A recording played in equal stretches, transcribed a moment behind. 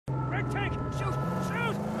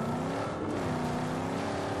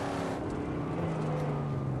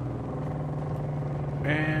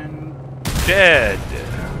And dead.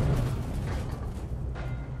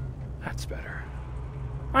 That's better.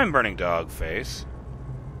 I'm BurningDogFace.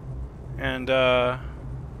 And,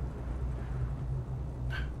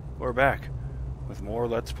 we're back with more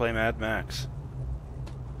Let's Play Mad Max.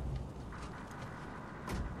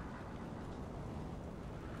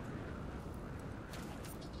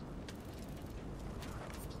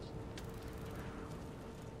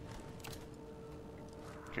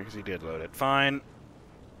 Because he did load it. Fine.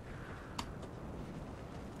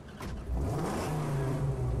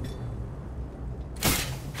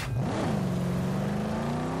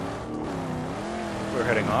 We're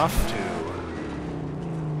heading off to...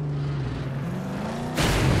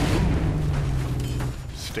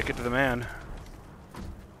 stick it to the man.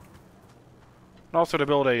 And also to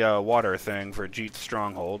build a water thing for Jeet's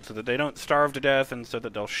Stronghold, so that they don't starve to death and so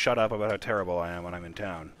that they'll shut up about how terrible I am when I'm in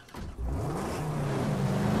town.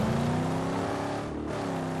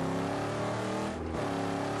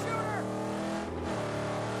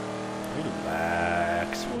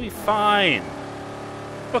 Relax, we'll be fine.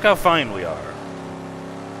 Look how fine we are.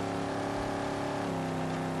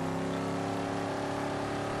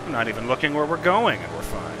 I'm not even looking where we're going, and we're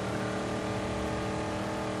fine.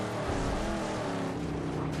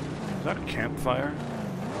 Is that a campfire?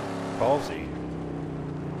 Ballsy.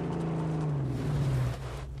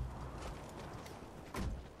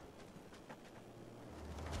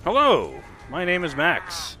 Hello, my name is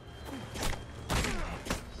Max.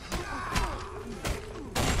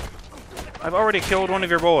 I've already killed one of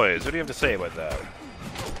your boys. What do you have to say about that?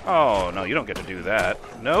 Oh, no, you don't get to do that.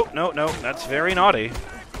 Nope, nope, nope. That's very naughty.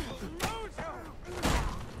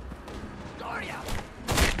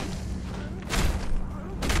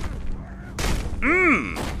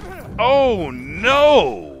 Oh,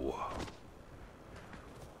 no!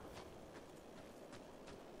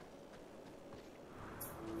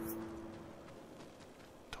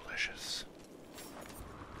 Delicious.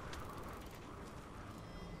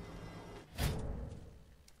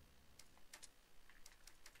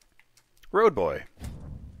 Road boy.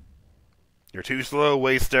 You're too slow,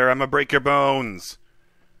 waster. I'ma break your bones.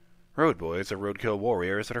 Road boys are roadkill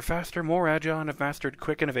warriors that are faster, more agile, and have mastered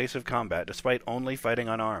quick and evasive combat despite only fighting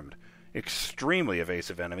unarmed. Extremely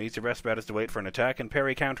evasive enemies, your best bet is to wait for an attack and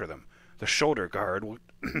parry counter them. The shoulder guard will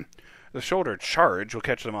the shoulder charge will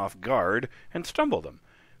catch them off guard and stumble them.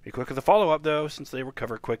 Be quick with the follow-up, though, since they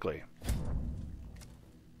recover quickly.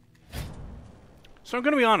 So I'm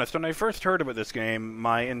going to be honest, when I first heard about this game,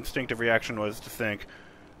 my instinctive reaction was to think,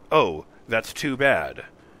 oh, that's too bad.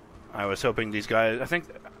 I was hoping these guys...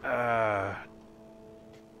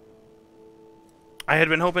 I had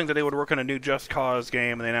been hoping that they would work on a new Just Cause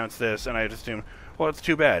game, and they announced this, and I just assumed, well, it's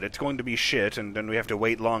too bad. It's going to be shit, and then we have to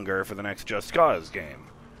wait longer for the next Just Cause game.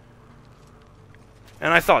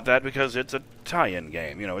 And I thought that because it's a tie-in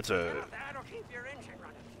game. You know, it's a...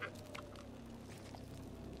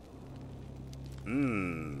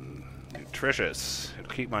 nutritious.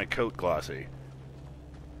 It'll keep my coat glossy.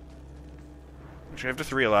 Which I've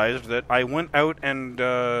just realized that I went out and,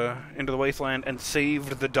 into the wasteland and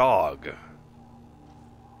saved the dog.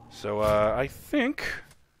 So, I think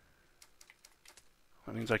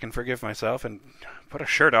that means I can forgive myself and put a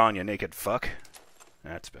shirt on, you naked fuck.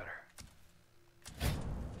 That's better.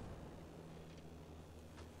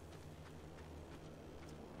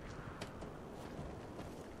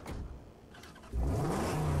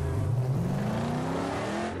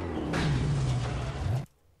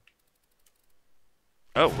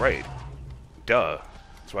 Oh, right. Duh.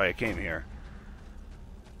 That's why I came here.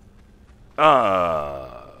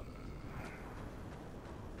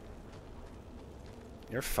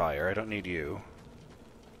 You're fire. I don't need you.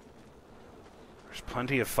 There's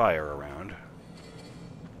plenty of fire around.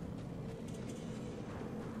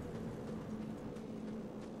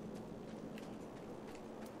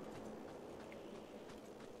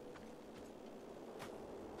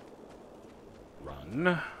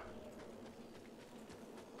 Run.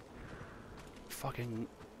 Fucking...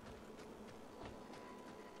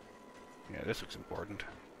 yeah, this looks important.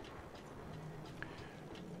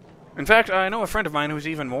 In fact, I know a friend of mine who's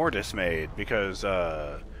even more dismayed, because,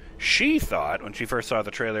 she thought, when she first saw the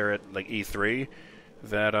trailer at, like, E3,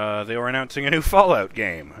 that, they were announcing a new Fallout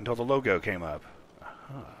game, until the logo came up.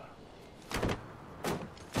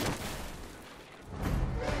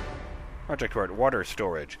 Project Part, Water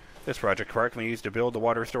Storage. This project part can be used to build the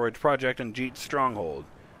water storage project in Jeet's Stronghold.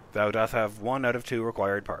 Thou doth have 1 out of 2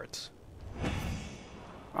 required parts.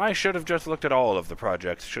 I should have just looked at all of the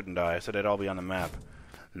projects, shouldn't I, so they'd all be on the map.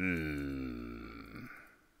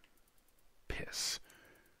 Piss.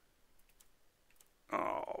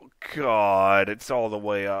 Oh, God, it's all the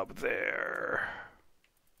way up there.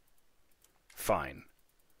 Fine.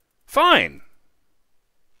 Fine!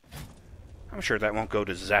 I'm sure that won't go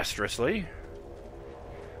disastrously.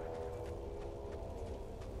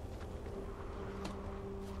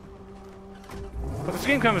 But this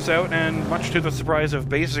game comes out, and much to the surprise of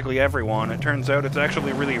basically everyone, it turns out it's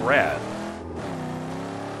actually really rad.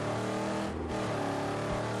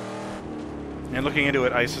 And looking into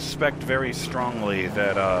it, I suspect very strongly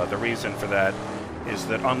that the reason for that is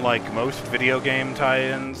that unlike most video game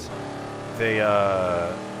tie-ins, they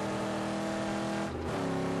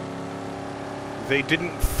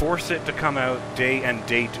didn't force it to come out day and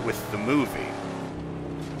date with the movie.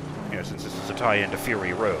 You know, since this is a tie-in to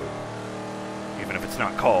Fury Road. Even if it's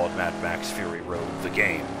not called Mad Max Fury Road, the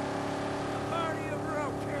game.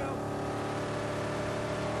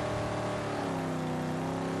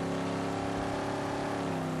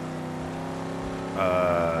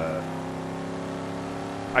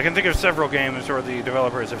 I can think of several games where the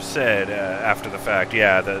developers have said after the fact,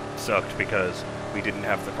 yeah, that sucked because we didn't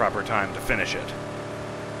have the proper time to finish it.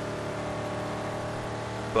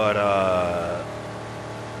 But,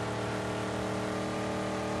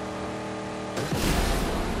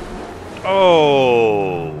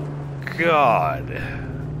 oh, God.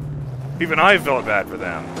 Even I felt bad for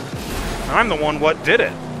them. I'm the one what did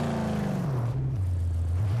it.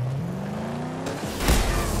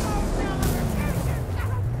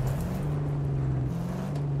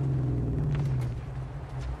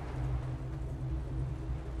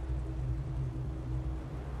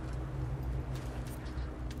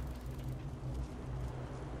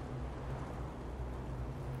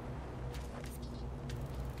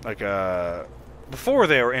 Like, before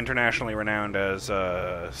they were internationally renowned as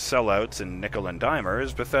sellouts and nickel and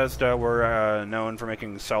dimers, Bethesda were known for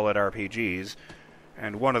making solid RPGs,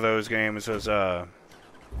 and one of those games was a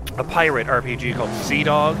pirate RPG called Sea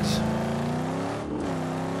Dogs.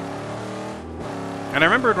 And I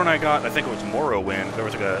remembered when I got, I think it was Morrowind, there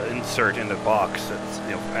was like an insert in the box that's,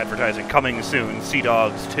 you know, advertising coming soon, Sea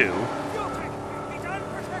Dogs 2.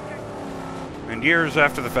 And years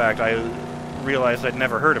after the fact, I realized I'd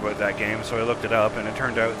never heard about that game, so I looked it up, and it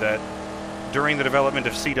turned out that during the development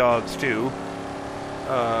of Sea Dogs 2,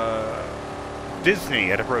 Disney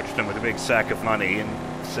had approached them with a big sack of money and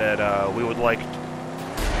said, we would like...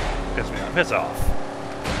 Piss off.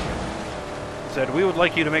 Said, we would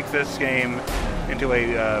like you to make this game into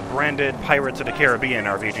a branded Pirates of the Caribbean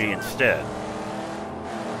RPG instead.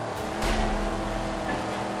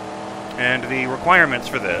 And the requirements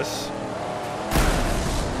for this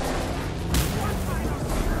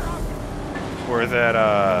were that,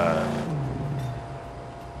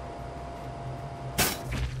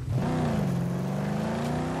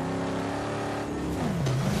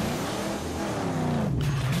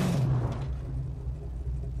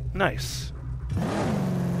 nice.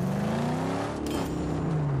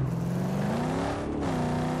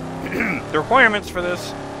 The requirements for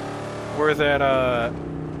this were that,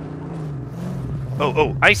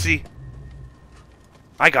 oh, I see.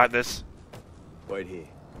 I got this. Wait here.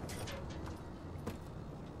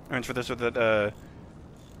 And for this was that,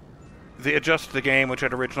 they adjust the game, which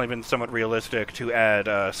had originally been somewhat realistic, to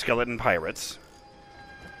add, skeleton pirates.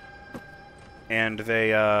 And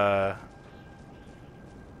they, what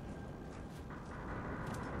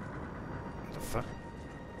the fuck?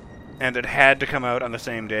 And it had to come out on the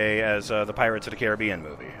same day as, the Pirates of the Caribbean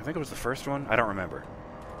movie. I think it was the first one? I don't remember.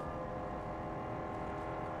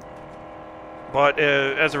 But,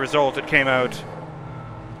 as a result, it came out...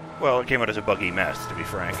 Well, it came out as a buggy mess, to be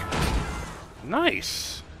frank.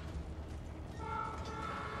 Nice!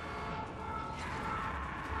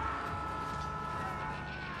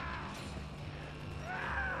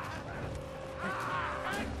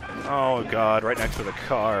 Oh god, right next to the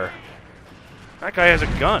car. That guy has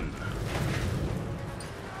a gun.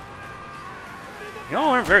 Y'all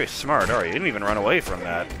aren't very smart, are you? You didn't even run away from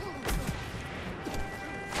that.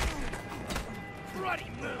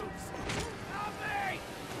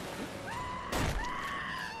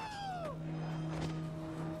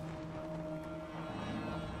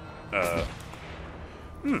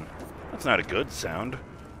 That's not a good sound.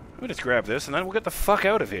 Let me just grab this and then we'll get the fuck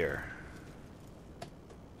out of here.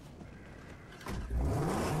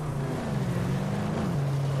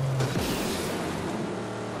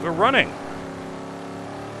 We're running!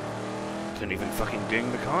 Didn't even fucking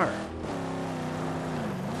ding the car.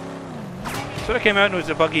 So that came out and it was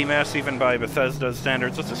a buggy mess even by Bethesda's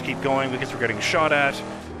standards. Let's just keep going because we're getting shot at.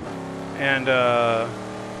 And,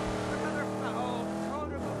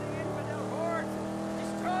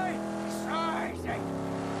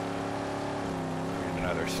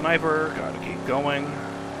 sniper. Gotta keep going.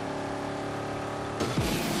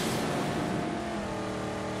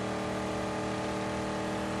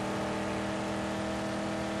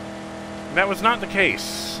 That was not the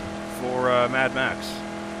case for Mad Max.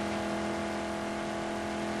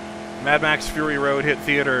 Mad Max Fury Road hit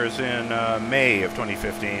theaters in May of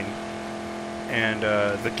 2015, and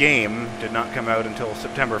the game did not come out until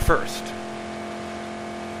September 1st.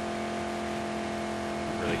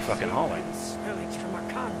 Really fucking hauling. Spillage from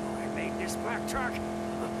a convoy made this black truck.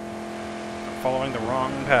 I'm following the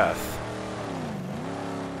wrong path.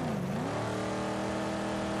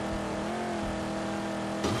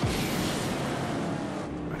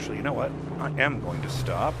 Actually, you know what? I am going to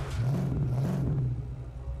stop.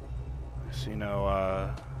 I see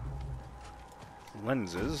no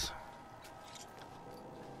lenses.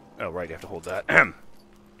 Oh, right, you have to hold that.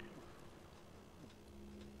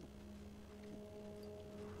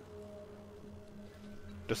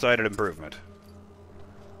 Decided improvement.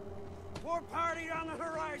 War party on the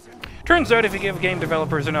horizon. Turns out if you give game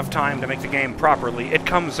developers enough time to make the game properly, it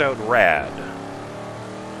comes out rad.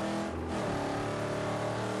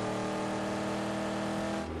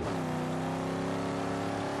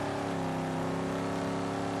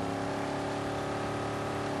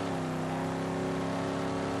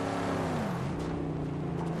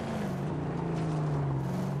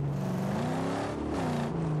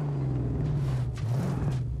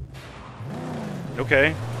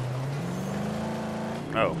 Okay.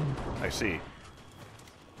 Oh, I see.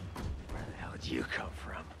 Where the hell did you come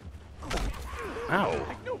from?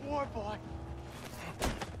 Ow. No war boy.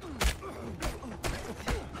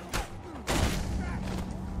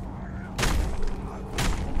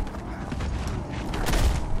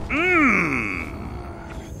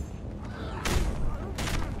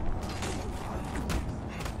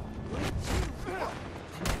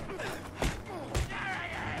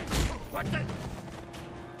 What the?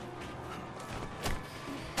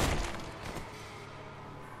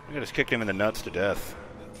 I just kicked him in the nuts to death.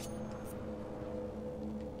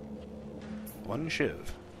 One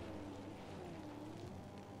shiv.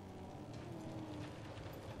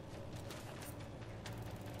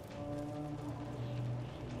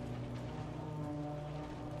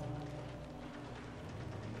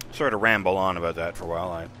 Sort of ramble on about that for a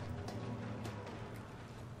while. I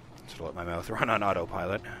just let my mouth run on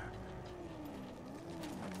autopilot.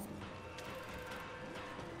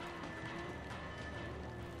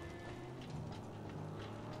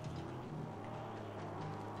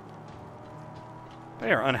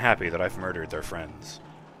 They are unhappy that I've murdered their friends.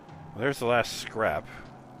 Well, there's the last scrap.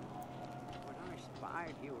 When I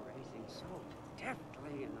spied you racing so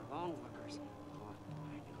deftly in the longlookers, oh,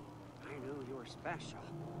 I knew you were special.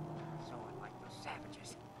 So unlike those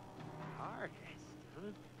savages. Hardest,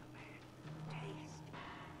 huh? Man, taste.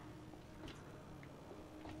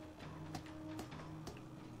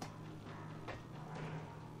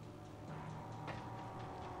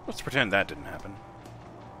 Let's pretend that didn't happen.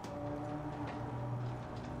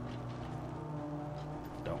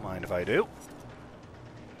 Don't mind if I do.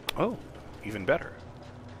 Oh, even better.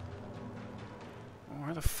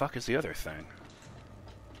 Where the fuck is the other thing?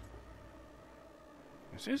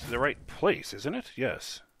 This is the right place, isn't it?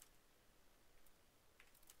 Yes.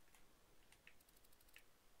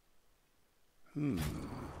 There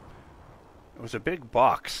was a big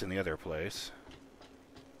box in the other place.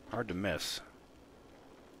 Hard to miss.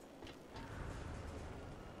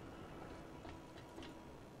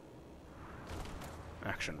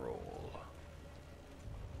 Action roll.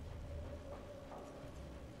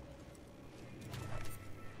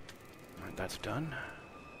 Alright, that's done.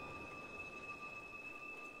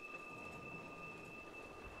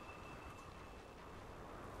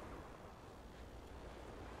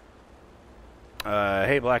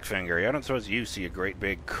 Hey Blackfinger, I don't suppose you see a great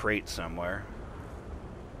big crate somewhere.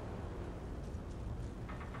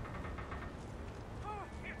 Oh,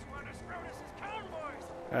 it's one of Scrotus's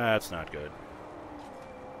convoys. That's not good.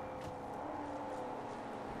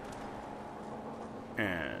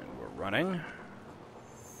 And we're running.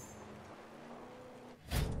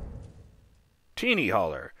 Teeny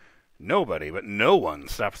holler. Nobody, but no one,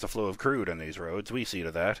 stops the flow of crude on these roads. We see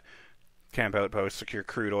to that. Camp outposts secure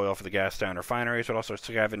crude oil for the gas down refineries, but also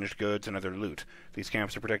scavenged goods and other loot. These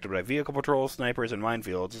camps are protected by vehicle patrols, snipers, and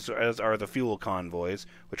minefields, as are the fuel convoys,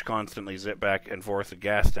 which constantly zip back and forth to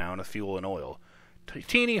gas down with fuel and oil.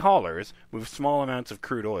 Teeny haulers move small amounts of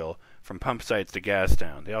crude oil from pump sites to gas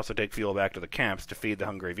down. They also take fuel back to the camps to feed the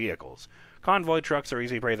hungry vehicles. Convoy trucks are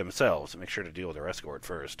easy prey themselves, so make sure to deal with their escort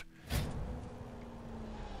first.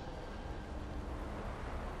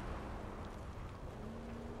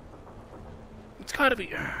 It's gotta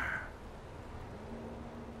be...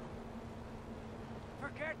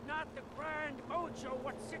 Forget not the grand mojo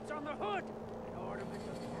what sits on the hood, an ornament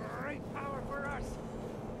of great power for us.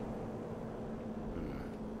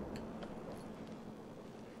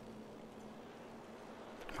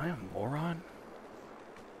 Am I a moron?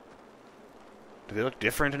 Do they look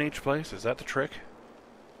different in each place? Is that the trick?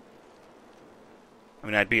 I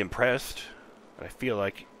mean, I'd be impressed, but I feel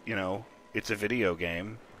like, you know, it's a video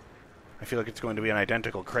game. I feel like it's going to be an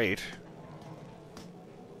identical crate.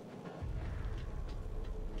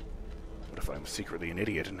 What if I'm secretly an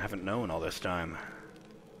idiot and haven't known all this time?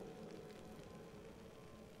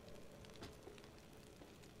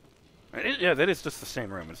 Yeah, that is just the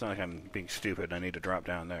same room. It's not like I'm being stupid and I need to drop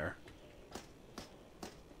down there.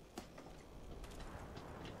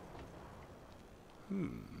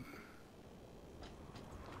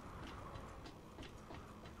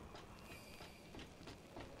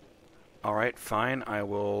 Alright, fine. I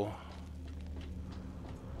will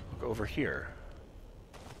look over here.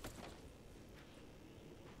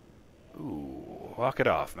 Ooh, walk it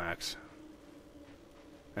off, Max.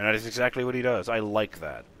 And that is exactly what he does. I like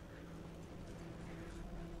that.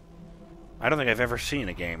 I don't think I've ever seen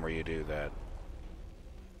a game where you do that.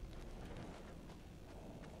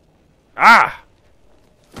 Ah!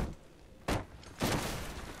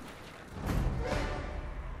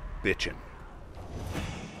 Bitchin'.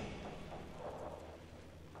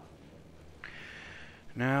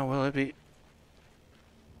 Now, will it be...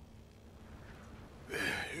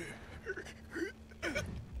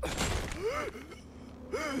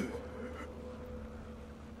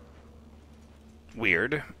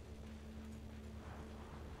 Weird.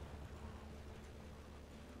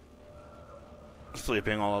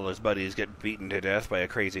 Sleeping, all of his buddies get beaten to death by a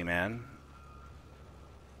crazy man.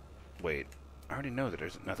 Wait, I already know that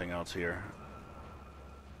there's nothing else here.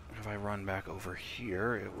 If I run back over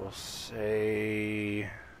here, it will say...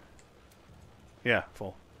 Yeah,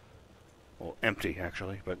 full. Well, empty,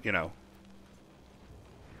 actually, but, you know.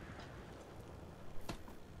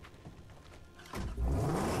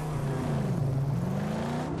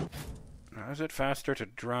 Now, is it faster to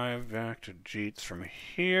drive back to Jeet's from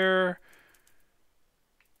here?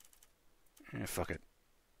 Eh, fuck it.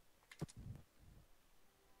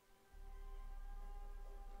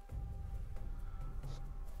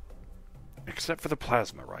 Except for the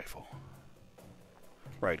plasma rifle.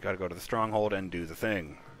 Right, gotta go to the Stronghold and do the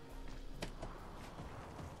thing.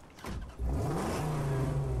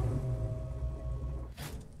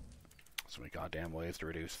 So many goddamn ways to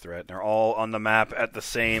reduce threat. They're all on the map at the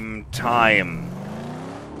same time.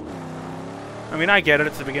 I mean, I get it.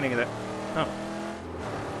 It's the beginning of the... Oh.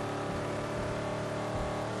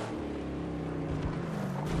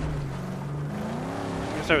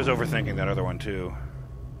 I guess I was overthinking that other one, too.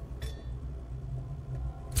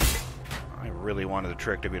 I really wanted the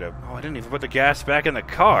trick to be to... Oh, I didn't even put the gas back in the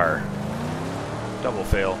car. Double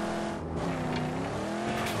fail.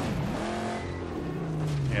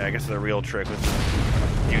 Yeah, I guess the real trick was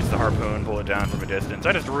to use the harpoon, pull it down from a distance.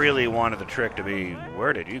 I just really wanted the trick to be,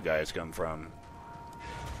 where did you guys come from?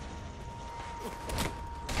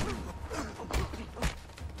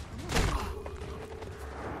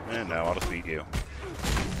 And now I'll just beat you.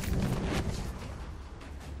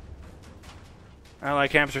 Ally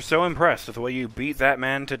camps are so impressed with the way you beat that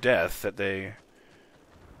man to death that they...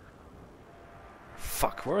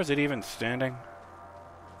 Fuck, where is it even standing?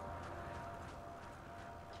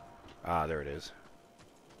 Ah, there it is.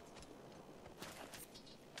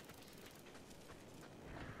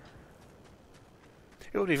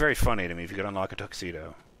 It would be very funny to me if you could unlock a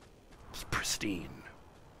tuxedo. It's pristine.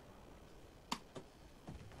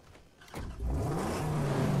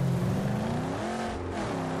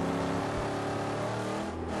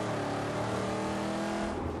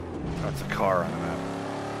 That's a car on the map.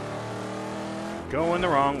 Going the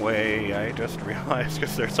wrong way, I just realized,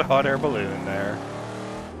 because there's a hot air balloon there.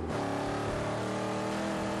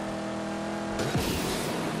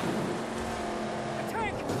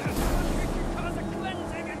 Attack! It can cause a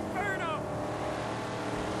cleansing inferno!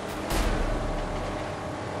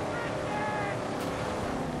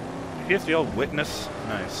 Here's the old witness.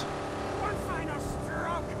 Nice. One final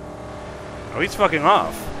stroke! Oh, he's fucking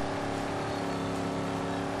off.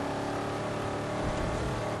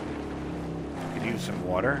 Use some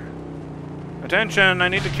water. Attention! I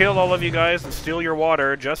need to kill all of you guys and steal your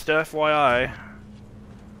water, just FYI.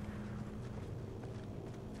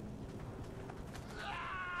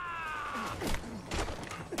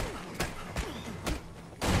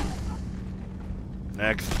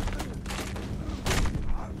 Next.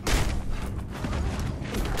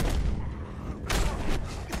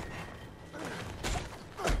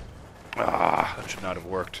 Ah, that should not have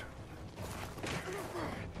worked.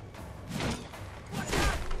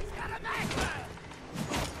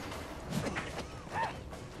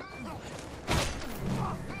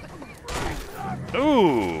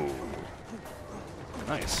 Ooh!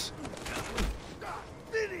 Nice.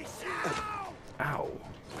 Ow.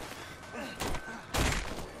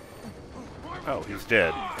 Oh, he's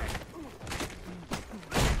dead.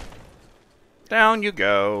 Down you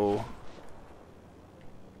go.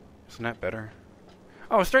 Isn't that better?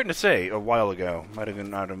 Oh, I was starting to say a while ago, might have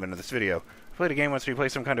not have been in this video, I played a game once where you play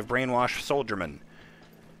some kind of brainwashed soldierman.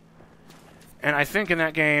 And I think in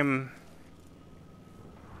that game,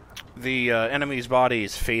 the enemy's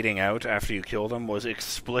bodies fading out after you kill them was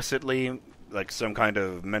explicitly like some kind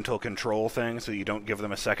of mental control thing, so you don't give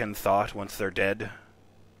them a second thought once they're dead.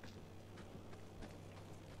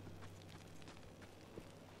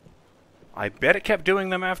 I bet it kept doing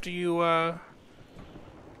them after you were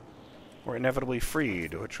inevitably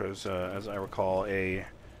freed, which was, as I recall, a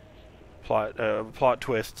plot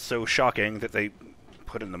twist so shocking that they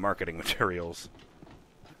put in the marketing materials.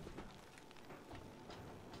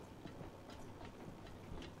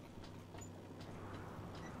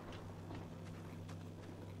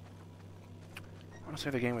 I want to say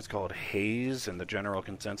the game was called Haze, and the general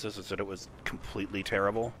consensus is that it was completely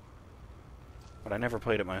terrible. But I never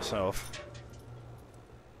played it myself.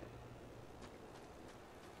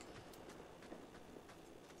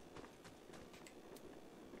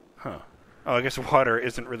 Huh. Oh, I guess water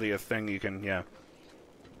isn't really a thing you can, yeah.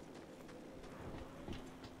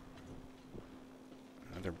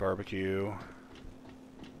 Another barbecue.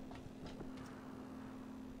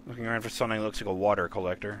 Looking around for something that looks like a water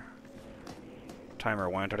collector. Timer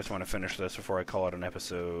went. I just want to finish this before I call it an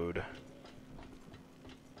episode.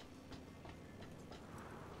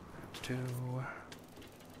 That's 2.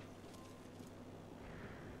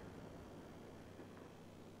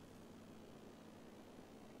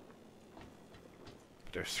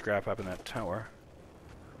 There's scrap up in that tower.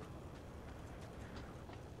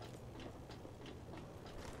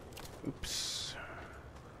 Oops.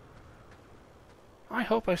 I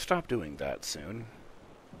hope I stop doing that soon.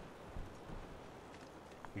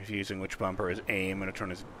 Confusing which bumper is aim and which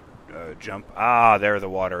one is jump. Ah, there the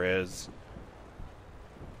water is.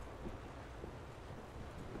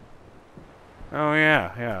 Oh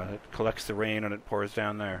yeah, yeah. It collects the rain and it pours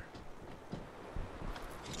down there.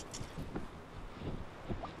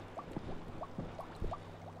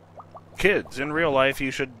 Kids, in real life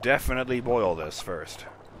you should definitely boil this first.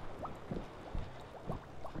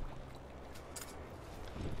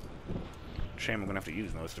 Shame I'm gonna have to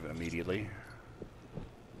use most of it immediately.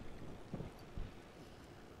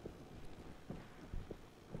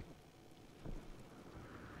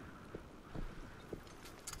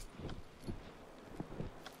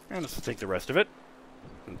 And let's take the rest of it,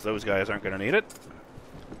 since those guys aren't going to need it.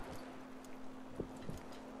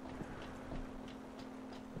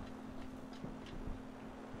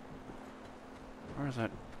 Where's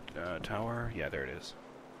that tower? Yeah, there it is.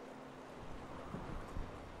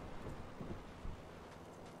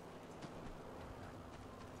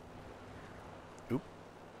 Oop.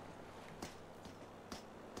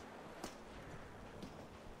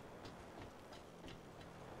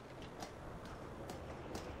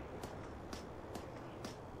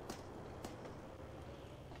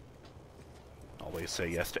 Always say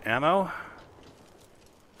yes to ammo.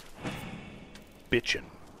 Bitchin'.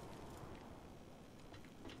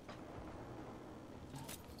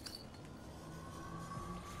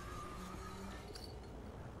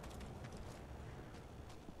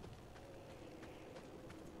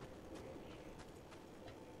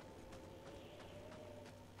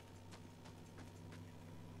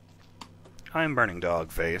 I'm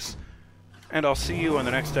BurningDogFace, and I'll see you on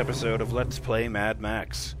the next episode of Let's Play Mad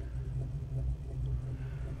Max.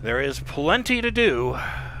 There is plenty to do,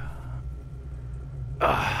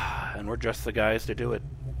 and we're just the guys to do it.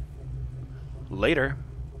 Later.